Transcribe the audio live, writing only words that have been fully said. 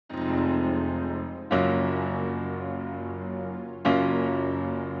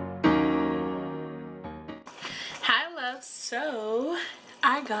So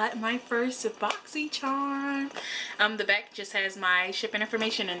I got my first Boxycharm. The back just has my shipping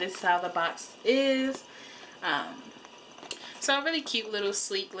information, and this is how the box is. So a really cute little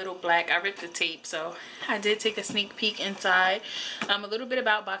sleek little black. I ripped the tape, so I did take a sneak peek inside. A little bit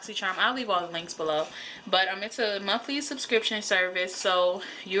about Boxycharm. I'll leave all the links below. But it's a monthly subscription service, so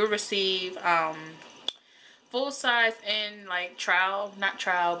you'll receive full size and like not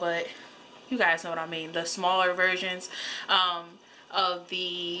trial, but you guys know what I mean, the smaller versions of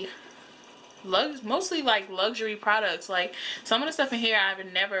the mostly like luxury products. Like some of the stuff in here I've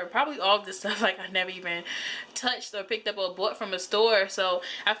never, probably all of this stuff, like I never even touched or picked up or bought from a store. So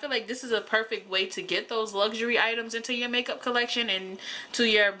I feel like this is a perfect way to get those luxury items into your makeup collection and to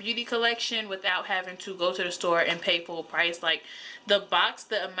your beauty collection without having to go to the store and pay full price. Like the box,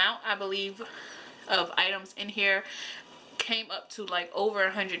 the amount I believe of items in here came up to like over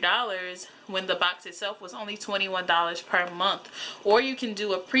 $100 when the box itself was only $21 per month. Or you can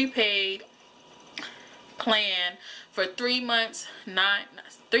do a prepaid plan for 3 months,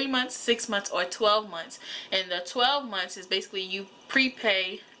 6 months, or 12 months. And the 12 months is basically you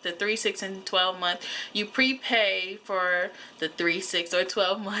prepay the 3, 6, and 12 month. You prepay for the 3, 6, or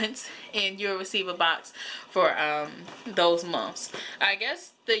 12 months, and you'll receive a box for those months. I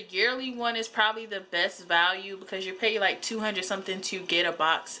guess the yearly one is probably the best value because you pay like 200 something to get a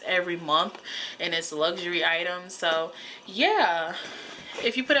box every month, and it's luxury items. So yeah,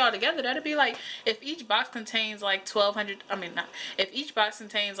 if you put it all together, that'd be like, if each box contains like if each box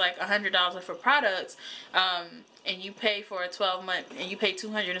contains like $100 worth of products, and you pay for a 12-month, and you pay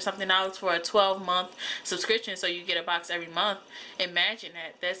 $200 and something for a 12-month subscription, so you get a box every month. Imagine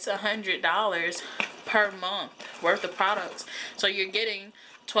that. That's $100 per month worth of products. So you're getting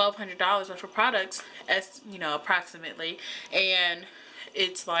 $1,200 worth of products, as you know, approximately, and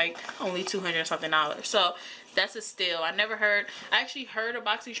it's like only $200 something. So that's a steal. I actually heard of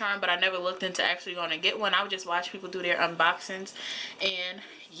Boxycharm, but I never looked into actually going to get one. I would just watch people do their unboxings, and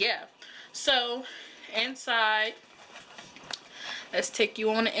yeah. So inside, let's take you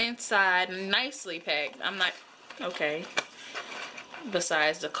on the inside. Nicely packed. I'm not okay,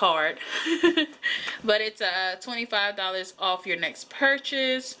 besides the card. But it's $25 off your next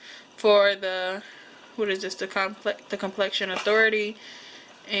purchase for the, what is this, the Complexion Authority,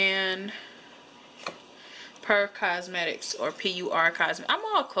 and Per Cosmetics, or PUR Cosmetics. I'm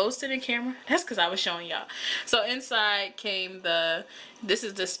all close to the camera. That's because I was showing y'all. So inside came this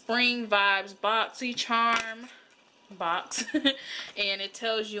is the Spring Vibes Boxycharm box. And it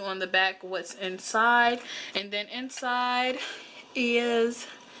tells you on the back what's inside. And then inside is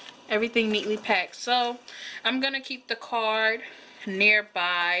everything neatly packed. So I'm going to keep the card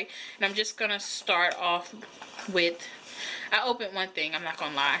nearby. And I'm just going to start off with, I opened one thing, I'm not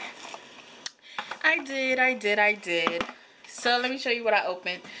going to lie. I did. So let me show you what I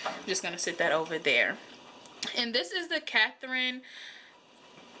opened. I'm just going to sit that over there. And this is the Catherine,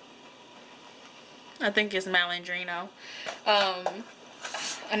 I think it's Malandrino.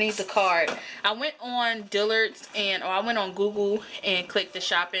 I need the card. I went on Dillard's or I went on Google and clicked the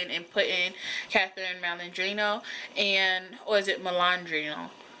shopping and put in Catherine Malandrino, or is it Malandrino?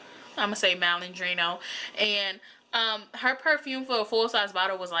 I'm going to say Malandrino. And her perfume for a full-size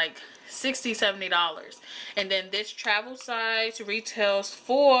bottle was like $60, $70, and then this travel size retails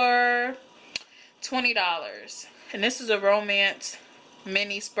for $20. And this is a Romance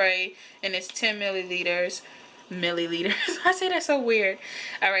mini spray, and it's 10 milliliters. I say that so weird.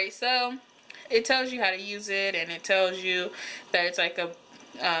 All right, so it tells you how to use it, and it tells you that it's like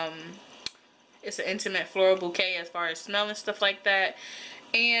it's an intimate floral bouquet as far as smell and stuff like that.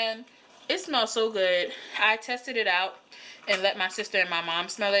 And it smells so good. I tested it out and let my sister and my mom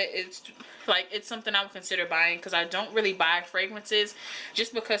smell it. It's something I would consider buying, because I don't really buy fragrances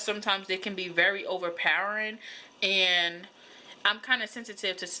just because sometimes they can be very overpowering, and I'm kind of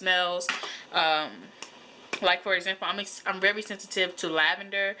sensitive to smells. Like for example, I'm very sensitive to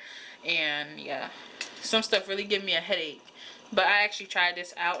lavender, and yeah, some stuff really give me a headache. But I actually tried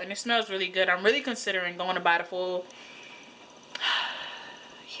this out and it smells really good. I'm really considering going to buy the full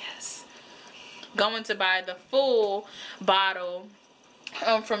going to buy the full bottle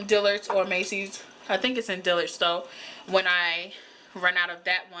from Dillard's or Macy's. I think it's in Dillard's though, when I run out of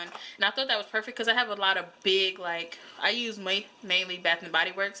that one. And I thought that was perfect because I have a lot of big, like, I use mainly Bath and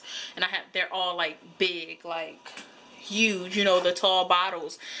Body Works, and they're all like big, like huge, you know, the tall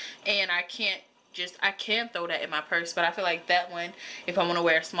bottles, and I can throw that in my purse. But I feel like that one, if I want to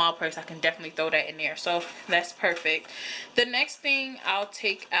wear a small purse, I can definitely throw that in there. So that's perfect. The next thing I'll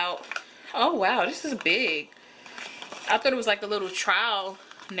take out, oh wow, this is big. I thought it was like a little trial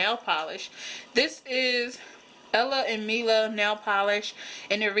nail polish. This is Ella and Mila nail polish,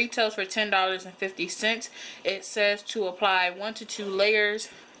 and it retails for $10.50. It says to apply 1 to 2 layers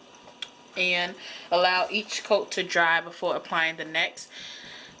and allow each coat to dry before applying the next.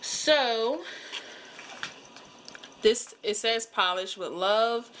 So this, it says polish with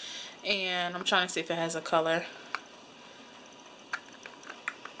love, and I'm trying to see if it has a color.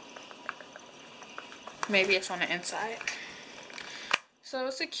 Maybe it's on the inside. So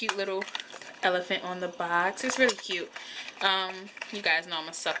it's a cute little elephant on the box. It's really cute. You guys know I'm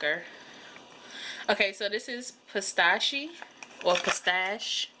a sucker. Okay, so this is pistache or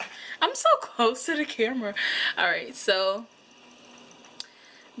pistache. I'm so close to the camera. Alright, so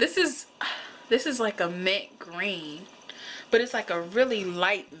this is like a mint green, but it's like a really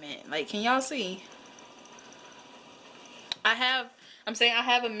light mint. Like, can y'all see? I'm saying I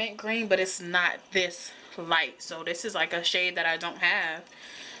have a mint green, but it's not this light. So this is like a shade that I don't have.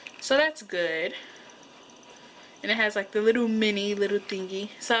 So that's good. And it has like the little mini little thingy.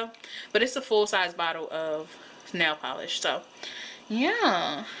 So, but it's a full-size bottle of nail polish. So,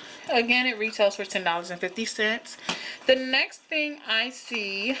 yeah. Again, it retails for $10.50. The next thing I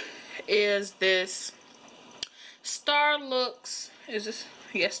see is this Starlooks. Is this?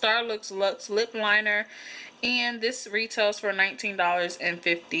 Yeah, Starlooks Luxe lip liner, and this retails for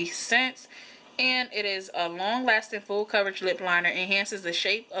 $19.50. And it is a long-lasting full coverage lip liner, enhances the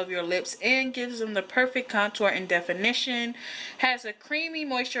shape of your lips and gives them the perfect contour and definition. Has a creamy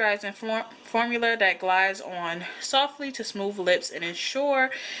moisturizing formula that glides on softly to smooth lips and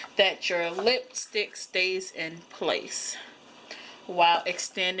ensure that your lipstick stays in place while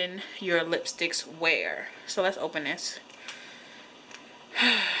extending your lipstick's wear. So let's open this.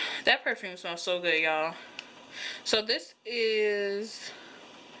 That perfume smells so good, y'all. So this is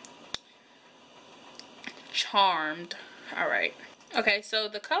Charmed. Alright. Okay, so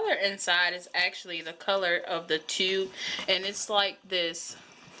the color inside is actually the color of the tube, and it's like this.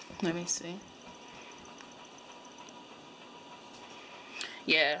 Let me see.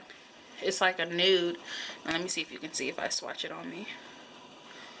 Yeah, it's like a nude. Now let me see if you can see if I swatch it on me.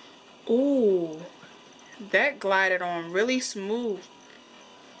 Ooh, that glided on really smooth.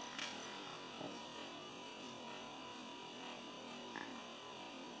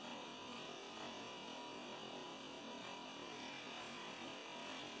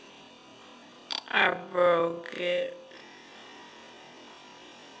 I broke it.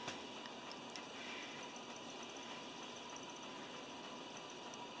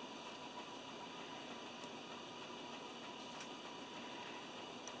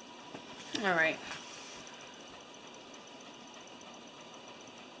 All right.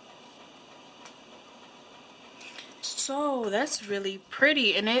 So that's really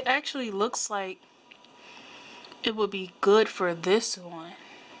pretty, and it actually looks like it would be good for this one.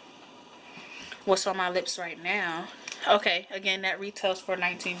 What's on my lips right now. Okay, again, that retails for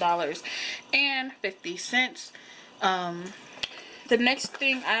 $19.50. The next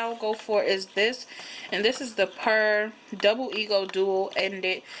thing I'll go for is this, and this is the Per Double Ego Dual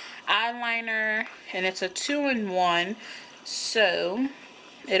Ended Eyeliner, and it's a 2-in-1. So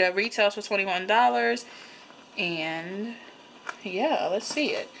it retails for $21, and yeah, let's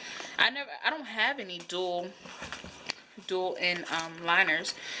see it. I don't have any dual end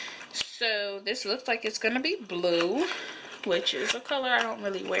liners. So this looks like it's gonna be blue, which is a color I don't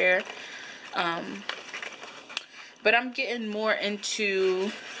really wear. But I'm getting more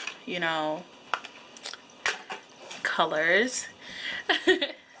into, you know, colors.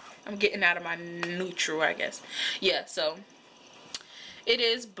 I'm getting out of my neutral, I guess. Yeah, so it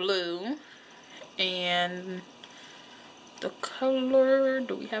is blue, and the color,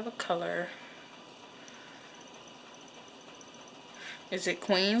 do we have a color? Is it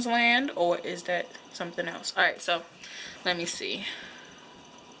Queensland or is that something else? Alright, so let me see.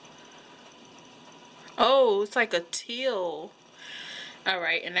 Oh, it's like a teal.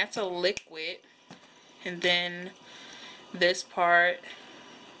 Alright, and that's a liquid. And then this part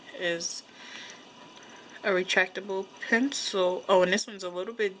is a retractable pencil. Oh, and this one's a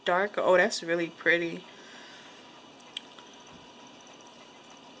little bit darker. Oh, that's really pretty.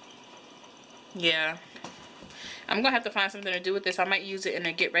 Yeah. I'm gonna have to find something to do with this. I might use it in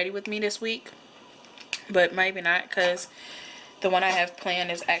a get ready with me this week, but maybe not, because the one I have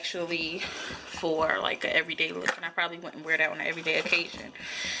planned is actually for like an everyday look, and I probably wouldn't wear that on an everyday occasion.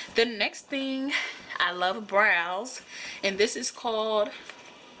 The next thing, I love brows, and this is called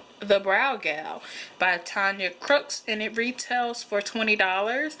The Brow Gal by Tanya Crooks, and it retails for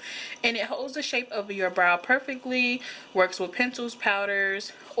 $20, and it holds the shape of your brow perfectly, works with pencils,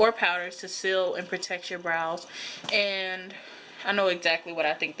 powders to seal and protect your brows. And I know exactly what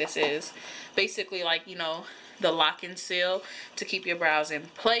I think this is. Basically, like, you know, the lock and seal to keep your brows in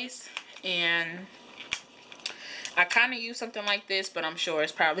place. And I kind of use something like this, but I'm sure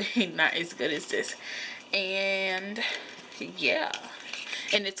it's probably not as good as this. And yeah,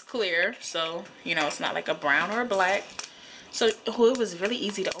 and it's clear, so you know, it's not like a brown or a black. So oh, it was really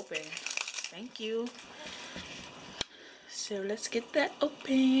easy to open. Thank you. So let's get that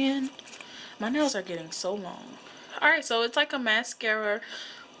open. My nails are getting so long. All right, so it's like a mascara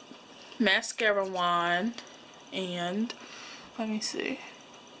wand. And let me see.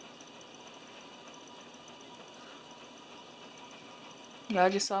 Y'all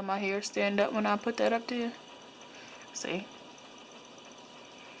just saw my hair stand up when I put that up there. See?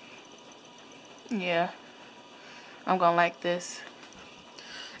 Yeah. I'm gonna like this.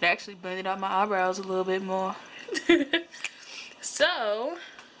 It actually blended out my eyebrows a little bit more. So,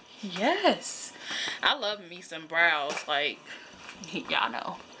 yes. I love me some brows. Like, y'all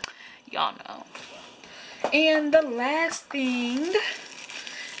know. Y'all know. And the last thing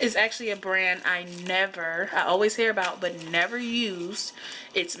is actually a brand I always hear about but never used.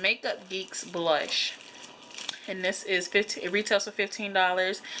 It's Makeup Geek's blush, and this is it retails for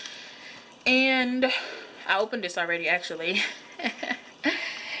 $15. And I opened this already, actually.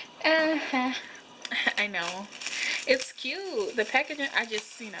 I know, it's cute. The packaging, I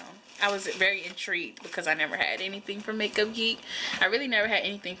just, you know, I was very intrigued because I never had anything from Makeup Geek. I really never had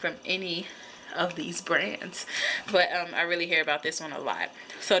anything from any of these brands, but I really hear about this one a lot.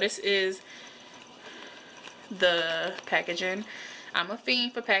 So this is the packaging. I'm a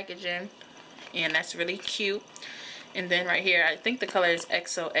fiend for packaging, and that's really cute. And then right here, I think the color is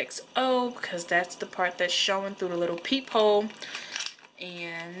XOXO because that's the part that's showing through the little peephole.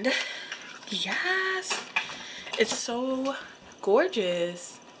 And yes, it's so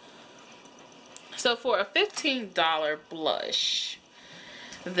gorgeous. So for a $15 blush,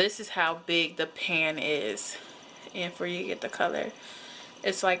 this is how big the pan is. And for you to get the color,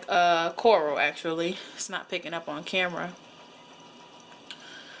 it's like coral, actually. It's not picking up on camera.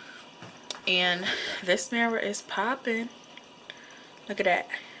 And this mirror is popping. Look at that.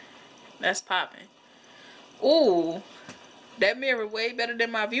 That's popping. Ooh, that mirror way better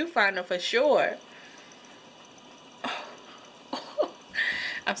than my viewfinder for sure.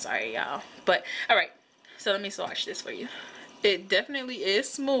 I'm sorry, y'all. But alright, so let me swatch this for you. It definitely is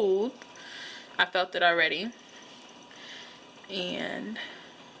smooth. I felt it already. And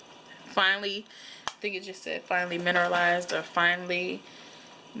finely, I think it just said finely mineralized or finely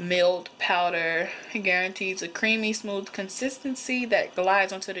milled powder. It guarantees a creamy smooth consistency that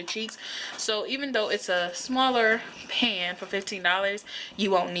glides onto the cheeks. So even though it's a smaller pan for $15,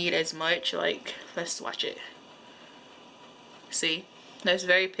 you won't need as much. Like, let's swatch it. See, that's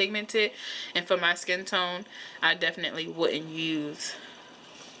very pigmented, and for my skin tone, I definitely wouldn't use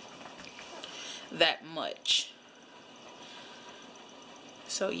that much.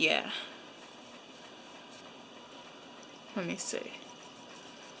 So yeah, let me see.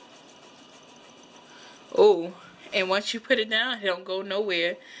 Oh, and once you put it down, it don't go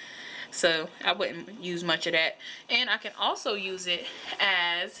nowhere. So I wouldn't use much of that. And I can also use it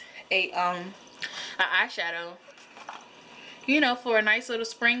as a eyeshadow, you know, for a nice little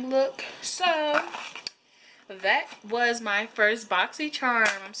spring look. So that was my first Boxycharm.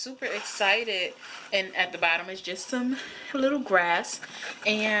 I'm super excited. And at the bottom is just some little grass.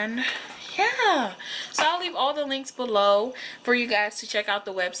 And yeah, so I'll leave all the links below for you guys to check out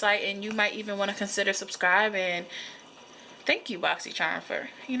the website, and you might even want to consider subscribing. Thank you, Boxycharm, for,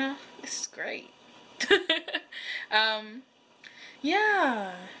 you know, this is great.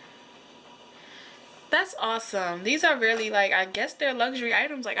 Yeah, that's awesome. These are really, like, I guess they're luxury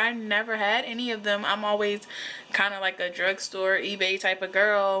items. Like, I never had any of them. I'm always kind of like a drugstore, eBay type of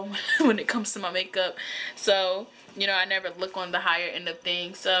girl when it comes to my makeup. So, you know, I never look on the higher end of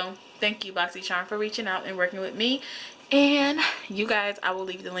things. So thank you, Boxycharm, for reaching out and working with me. And you guys, I will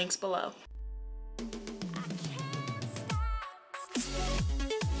leave the links below.